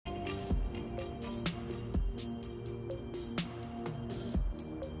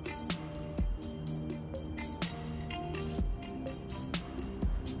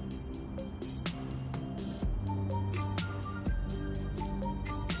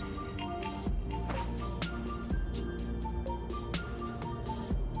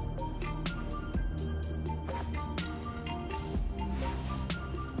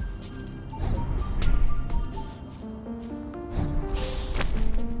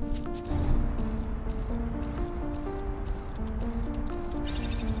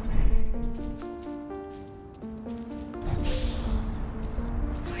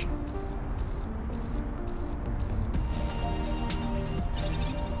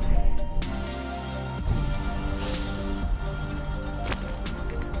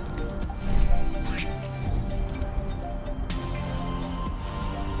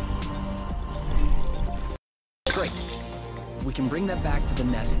can bring that back to the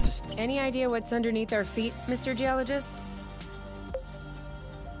nest to Any idea what's underneath our feet, Mr. Geologist?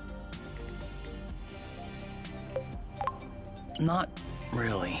 Not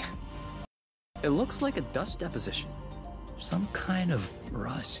really. It looks like a dust deposition. Some kind of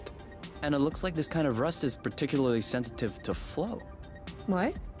rust. And it looks like this kind of rust is particularly sensitive to flow.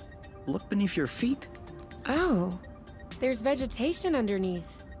 What? Look beneath your feet. Oh, there's vegetation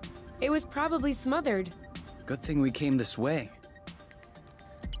underneath. It was probably smothered. Good thing we came this way.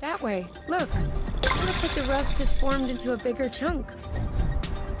 That way. Look. It looks like the rust has formed into a bigger chunk.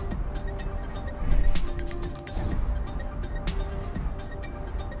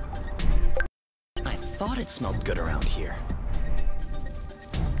 I thought it smelled good around here.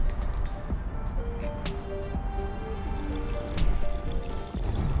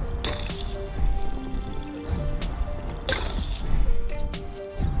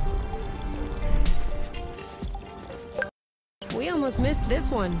 We almost missed this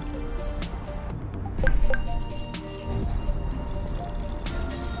one.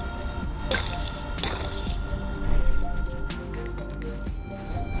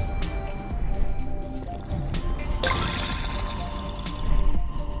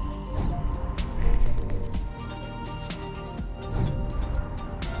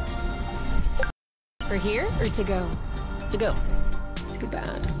 For here or to go? To go. Too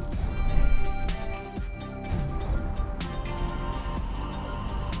bad.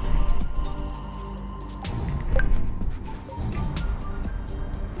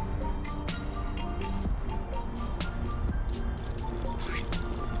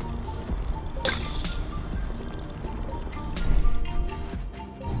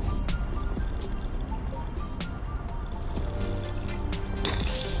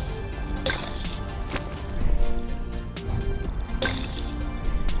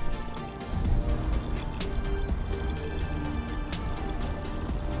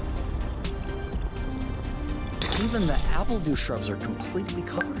 Even the appledew shrubs are completely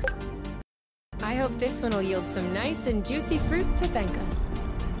covered. I hope this one will yield some nice and juicy fruit to thank us.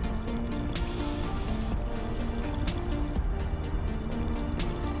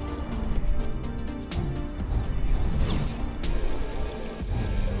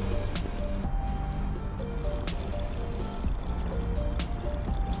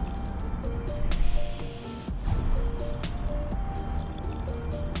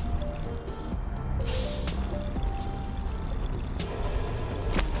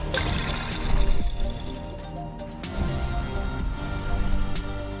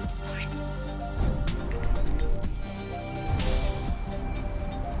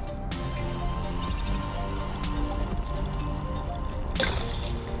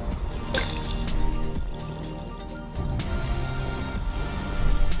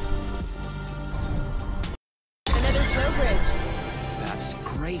 That's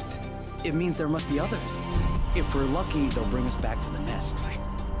great. It means there must be others. If we're lucky, they'll bring us back to the nest.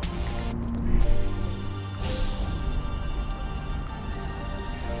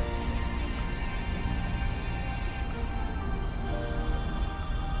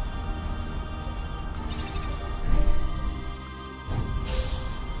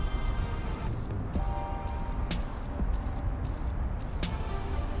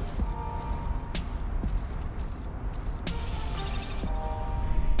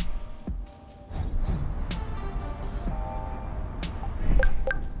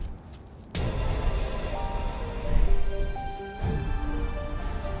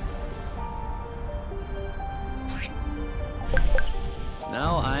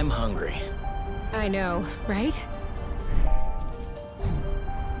 Now I'm hungry. I know, right?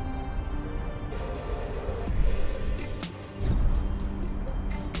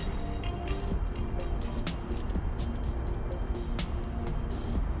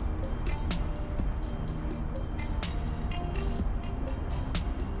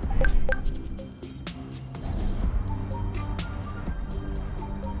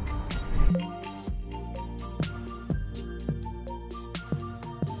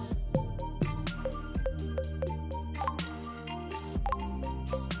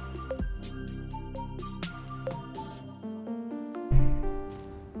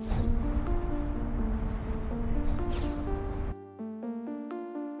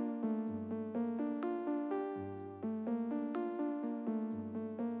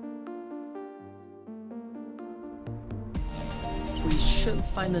 We should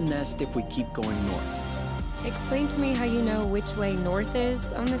find the nest if we keep going north. Explain to me how you know which way north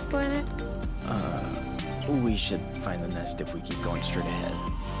is on this planet? We should find the nest if we keep going straight ahead.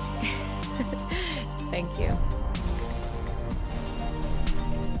 Thank you.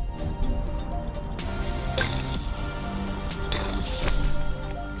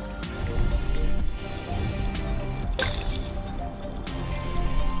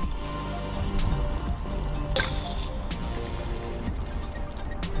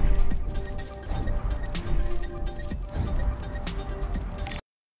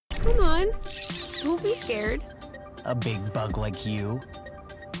 Come on. Don't be scared. A big bug like you?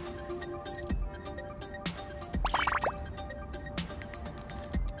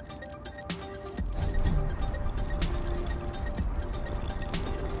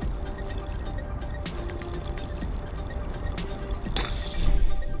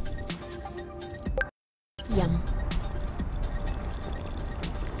 Yum.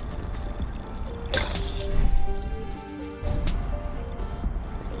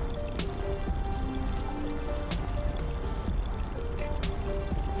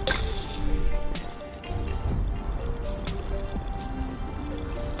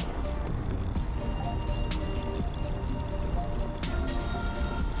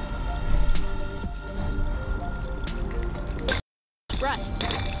 Rust.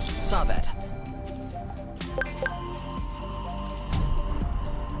 Saw that.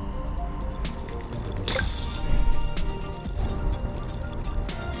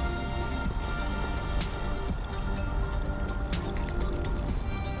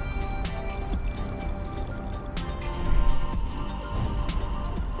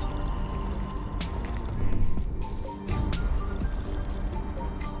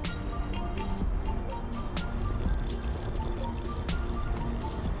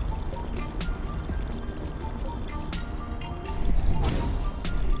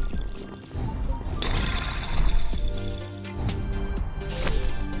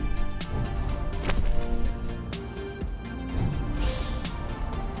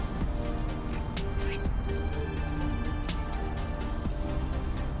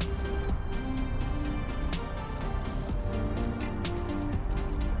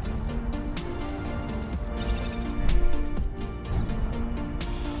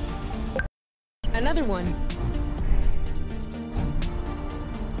 Another one.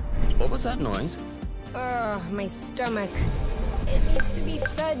 What was that noise? Ugh, my stomach. It needs to be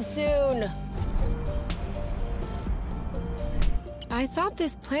fed soon. I thought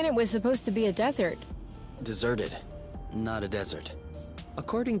this planet was supposed to be a desert. Deserted, not a desert.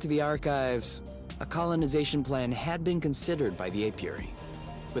 According to the archives, a colonization plan had been considered by the Apiary,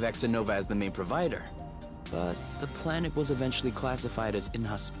 with Exonova as the main provider. But the planet was eventually classified as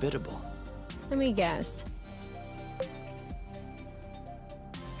inhospitable. Let me guess.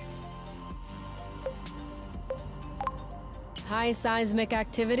 High seismic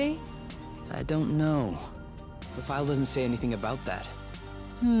activity? I don't know. The file doesn't say anything about that.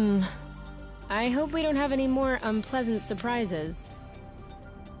 I hope we don't have any more unpleasant surprises.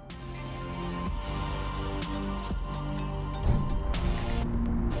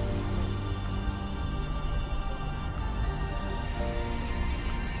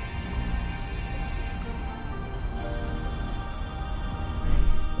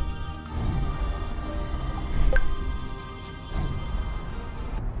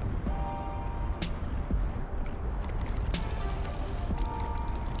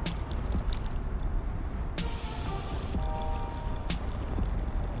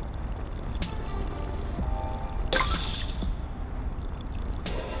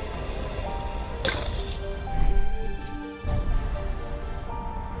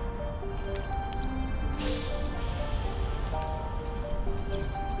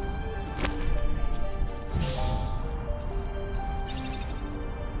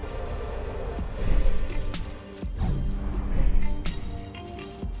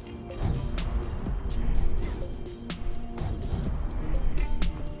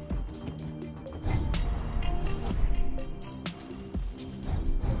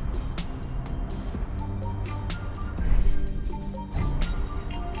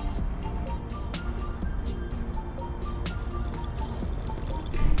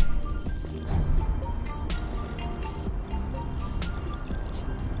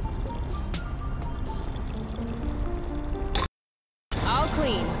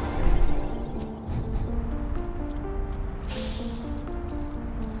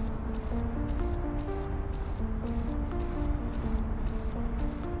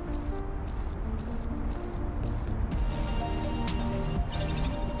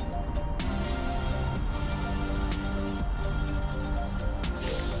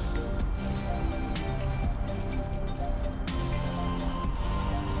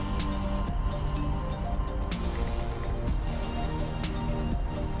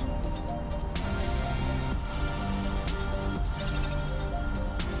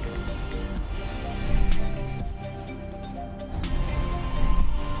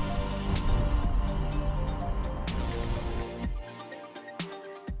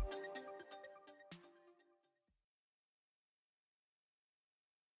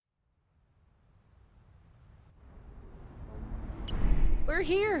 We're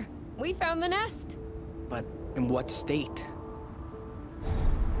here. We found the nest. But in what state?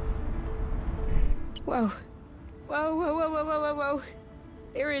 Whoa. Whoa, whoa, whoa, whoa, whoa, whoa, whoa.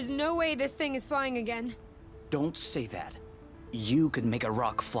 There is no way this thing is flying again. Don't say that. You could make a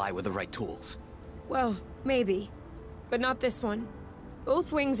rock fly with the right tools. Well, maybe. But not this one.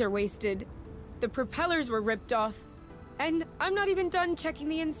 Both wings are wasted. The propellers were ripped off. And I'm not even done checking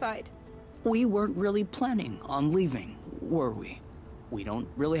the inside. We weren't really planning on leaving, were we? We don't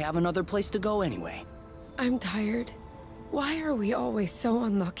really have another place to go anyway. I'm tired. Why are we always so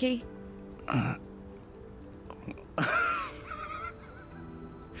unlucky? Why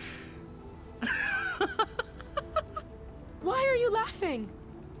are you laughing?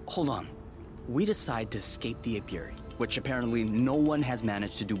 Hold on. We decide to escape the apiary, which apparently no one has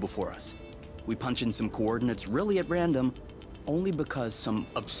managed to do before us. We punch in some coordinates really at random, only because some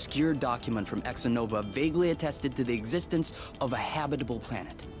obscure document from Exonova vaguely attested to the existence of a habitable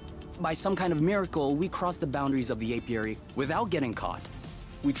planet. By some kind of miracle, we cross the boundaries of the apiary without getting caught.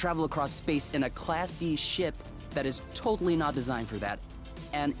 We travel across space in a Class D ship that is totally not designed for that.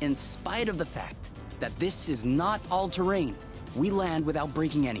 And in spite of the fact that this is not all-terrain, we land without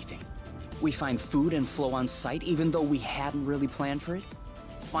breaking anything. We find food and flow on site even though we hadn't really planned for it.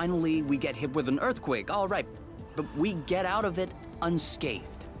 Finally, we get hit with an earthquake, all right, but we get out of it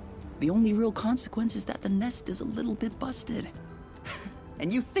unscathed. The only real consequence is that the nest is a little bit busted.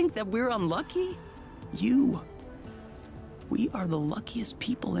 And you think that we're unlucky? We are the luckiest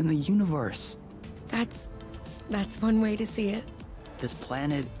people in the universe. That's one way to see it. This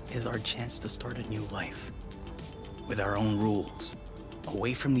planet is our chance to start a new life. With our own rules.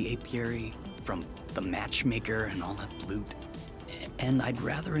 Away from the apiary, from the matchmaker and all that loot. And I'd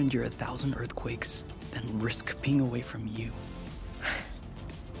rather endure 1,000 earthquakes than risk being away from you.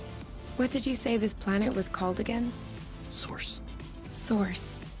 What did you say this planet was called again? Source.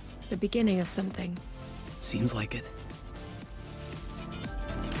 Source. The beginning of something. Seems like it.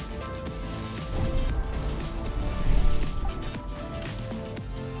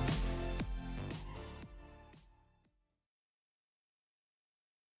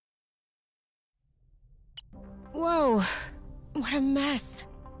 Whoa, what a mess.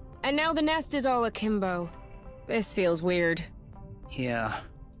 And now the nest is all akimbo. This feels weird. Yeah,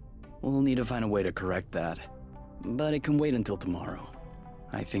 we'll need to find a way to correct that. But it can wait until tomorrow.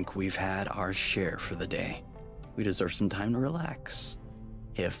 I think we've had our share for the day. We deserve some time to relax.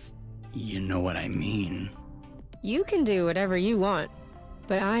 If you know what I mean. You can do whatever you want,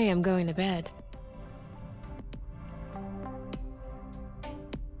 but I am going to bed.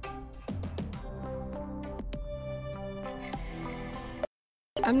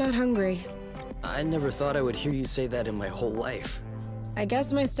 I'm not hungry. I never thought I would hear you say that in my whole life. I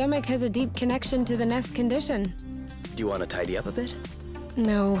guess my stomach has a deep connection to the nest condition. Do you want to tidy up a bit?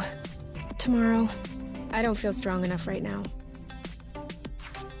 No. Tomorrow. I don't feel strong enough right now.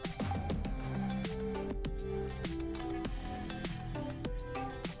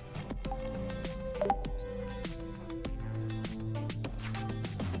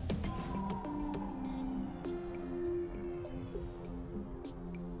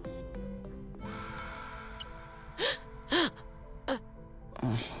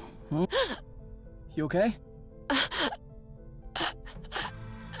 You okay?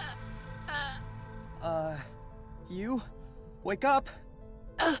 You? Wake up!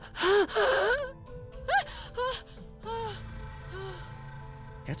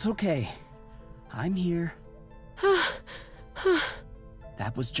 It's okay. I'm here.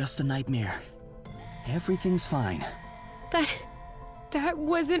 That was just a nightmare. Everything's fine. That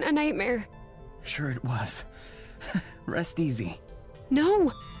wasn't a nightmare. Sure it was. Rest easy.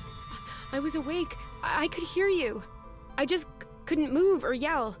 No! I was awake. I could hear you. I just couldn't move or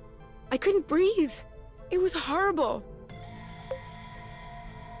yell. I couldn't breathe. It was horrible.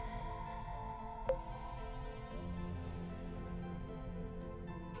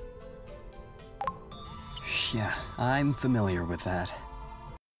 Yeah, I'm familiar with that.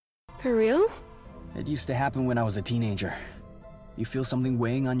 For real? It used to happen when I was a teenager. You feel something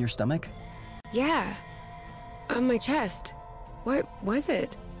weighing on your stomach? Yeah. On my chest. What was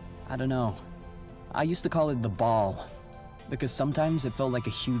it? I don't know. I used to call it the ball, because sometimes it felt like a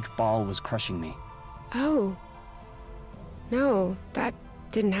huge ball was crushing me. Oh. No, that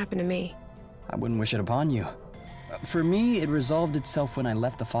didn't happen to me. I wouldn't wish it upon you. For me, it resolved itself when I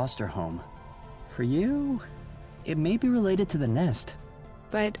left the foster home. For you, it may be related to the nest.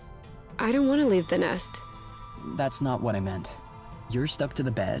 But I don't want to leave the nest. That's not what I meant. You're stuck to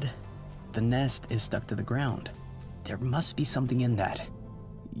the bed. The nest is stuck to the ground. There must be something in that.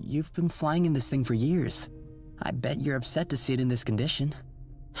 You've been flying in this thing for years. I bet you're upset to see it in this condition.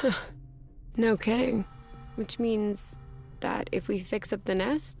 No kidding. Which means that if we fix up the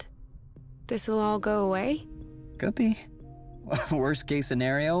nest, this'll all go away? Could be. Worst case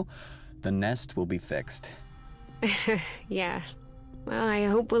scenario, the nest will be fixed. Yeah. Well, I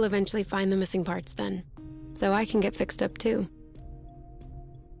hope we'll eventually find the missing parts then, so I can get fixed up too.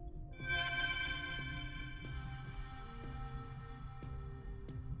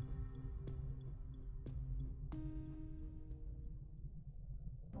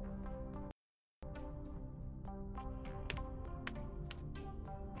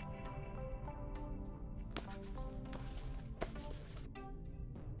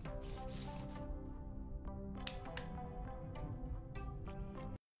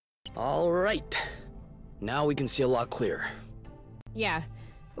 All right. Now we can see a lot clearer. Yeah,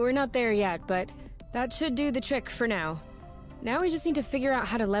 we're not there yet, but that should do the trick for now. Now we just need to figure out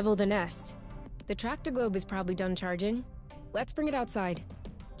how to level the nest. The Tractoglobe is probably done charging. Let's bring it outside.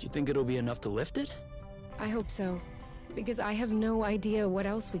 Do you think it'll be enough to lift it? I hope so, because I have no idea what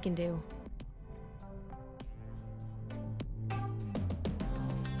else we can do.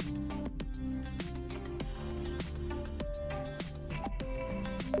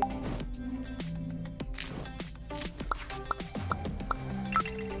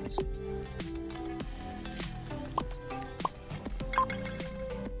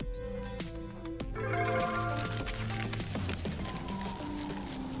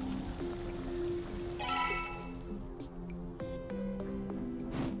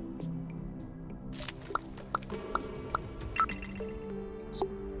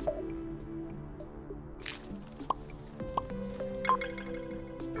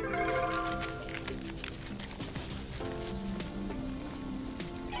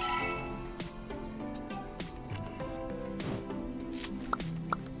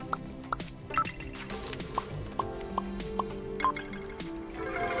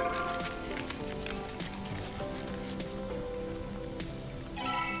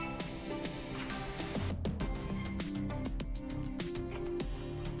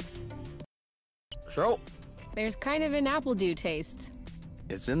 So, There's kind of an apple dew taste.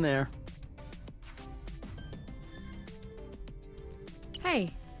 it's in there.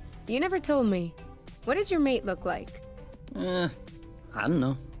 Hey, you never told me. What did your mate look like? I don't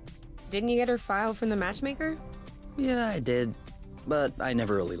know. Didn't you get her file from the matchmaker? Yeah, I did, but I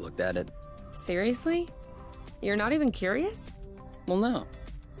never really looked at it. Seriously? You're not even curious? Well, no.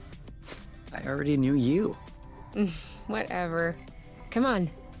 I already knew you, Whatever. Come on,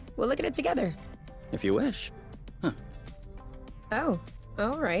 we'll look at it together. if you wish. Oh,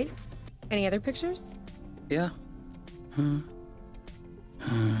 all right. Any other pictures? Yeah.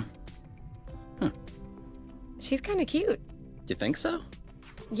 She's kind of cute. You think so?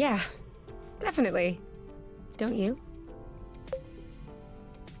 Yeah, definitely. Don't you?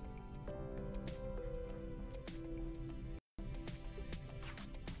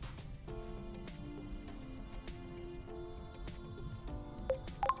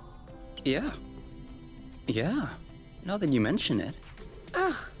 Yeah. Yeah. Now that you mention it.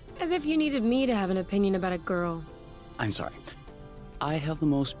 Ugh, as if you needed me to have an opinion about a girl. I'm sorry. I have the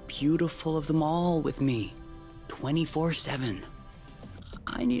most beautiful of them all with me. 24/7.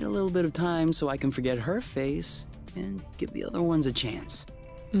 I need a little bit of time so I can forget her face and give the other ones a chance.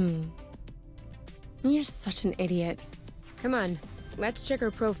 You're such an idiot. Come on, let's check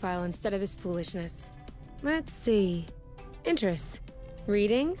her profile instead of this foolishness. Let's see. Interests.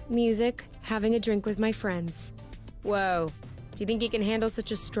 Reading, music, having a drink with my friends. Whoa. Do you think you can handle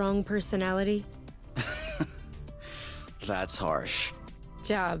such a strong personality? That's harsh.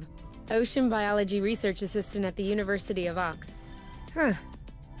 Job. Ocean biology research assistant at the University of Ox. Huh.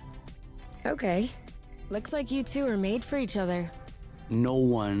 Okay. Looks like you two are made for each other. No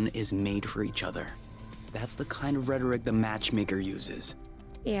one is made for each other. That's the kind of rhetoric the matchmaker uses.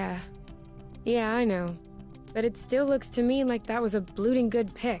 Yeah. Yeah, I know. But it still looks to me like that was a blooting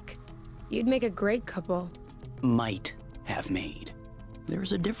good pick. You'd make a great couple. Might have made.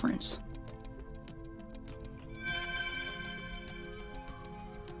 There's a difference.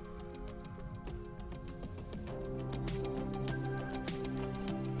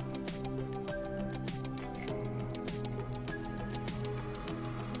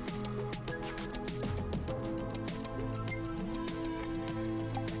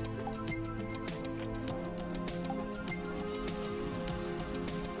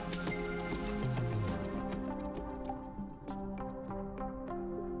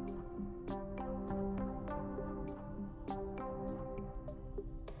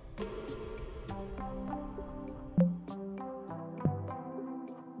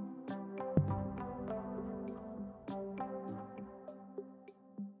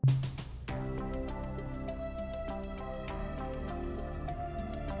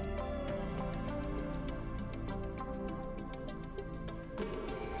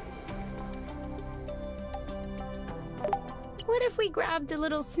 What if we grabbed a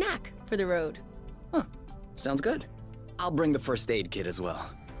little snack for the road? Huh. Sounds good. I'll bring the first aid kit as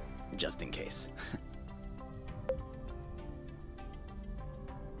well, just in case.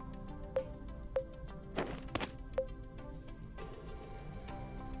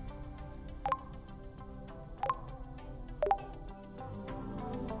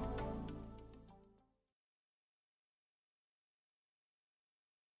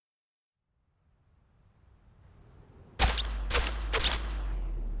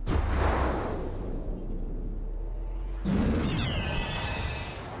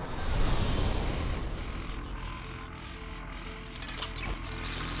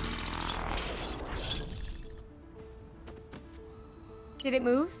 Did it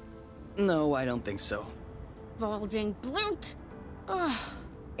move? No, I don't think so. Bulging bloot! Ugh,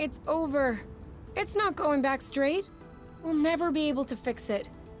 it's over. It's not going back straight. We'll never be able to fix it.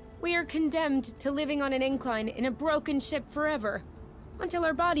 We are condemned to living on an incline in a broken ship forever. Until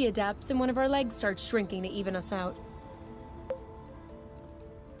our body adapts and one of our legs starts shrinking to even us out.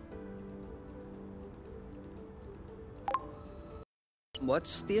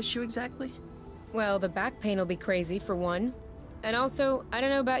 What's the issue exactly? Well, the back pain will be crazy, for one. And also, I don't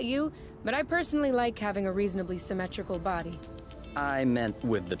know about you, but I personally like having a reasonably symmetrical body. I meant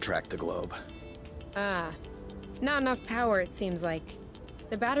with the Track-to-Globe. Ah. Not enough power, it seems like.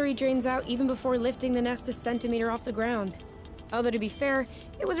 The battery drains out even before lifting the nest a centimeter off the ground. Although to be fair,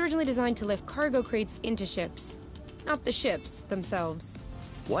 it was originally designed to lift cargo crates into ships, not the ships themselves.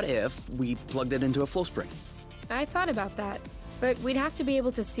 What if we plugged it into a flow spring? I thought about that, but we'd have to be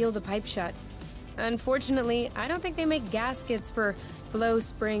able to seal the pipe shut. Unfortunately, I don't think they make gaskets for flow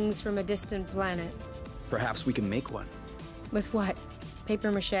springs from a distant planet. Perhaps we can make one. With what?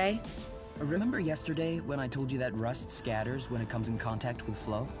 Paper mache? Remember yesterday when I told you that rust scatters when it comes in contact with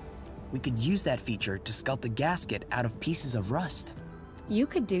flow? We could use that feature to sculpt a gasket out of pieces of rust. You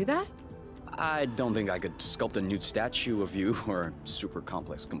could do that? I don't think I could sculpt a nude statue of you or a super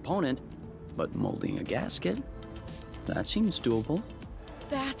complex component, but molding a gasket? That seems doable.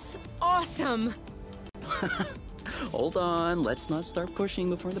 That's awesome! Hold on, let's not start pushing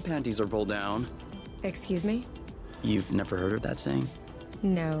before the panties are pulled down. Excuse me? You've never heard of that saying?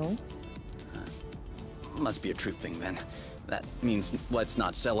 No. Must be a truth thing then. That means let's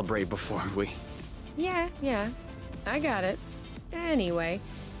not celebrate before we... Yeah, I got it. Anyway,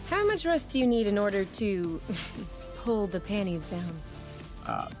 how much rust do you need in order to pull the panties down?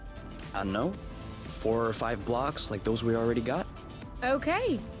 I don't know. 4 or 5 blocks like those we already got?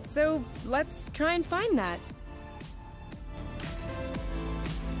 Okay, so let's try and find that.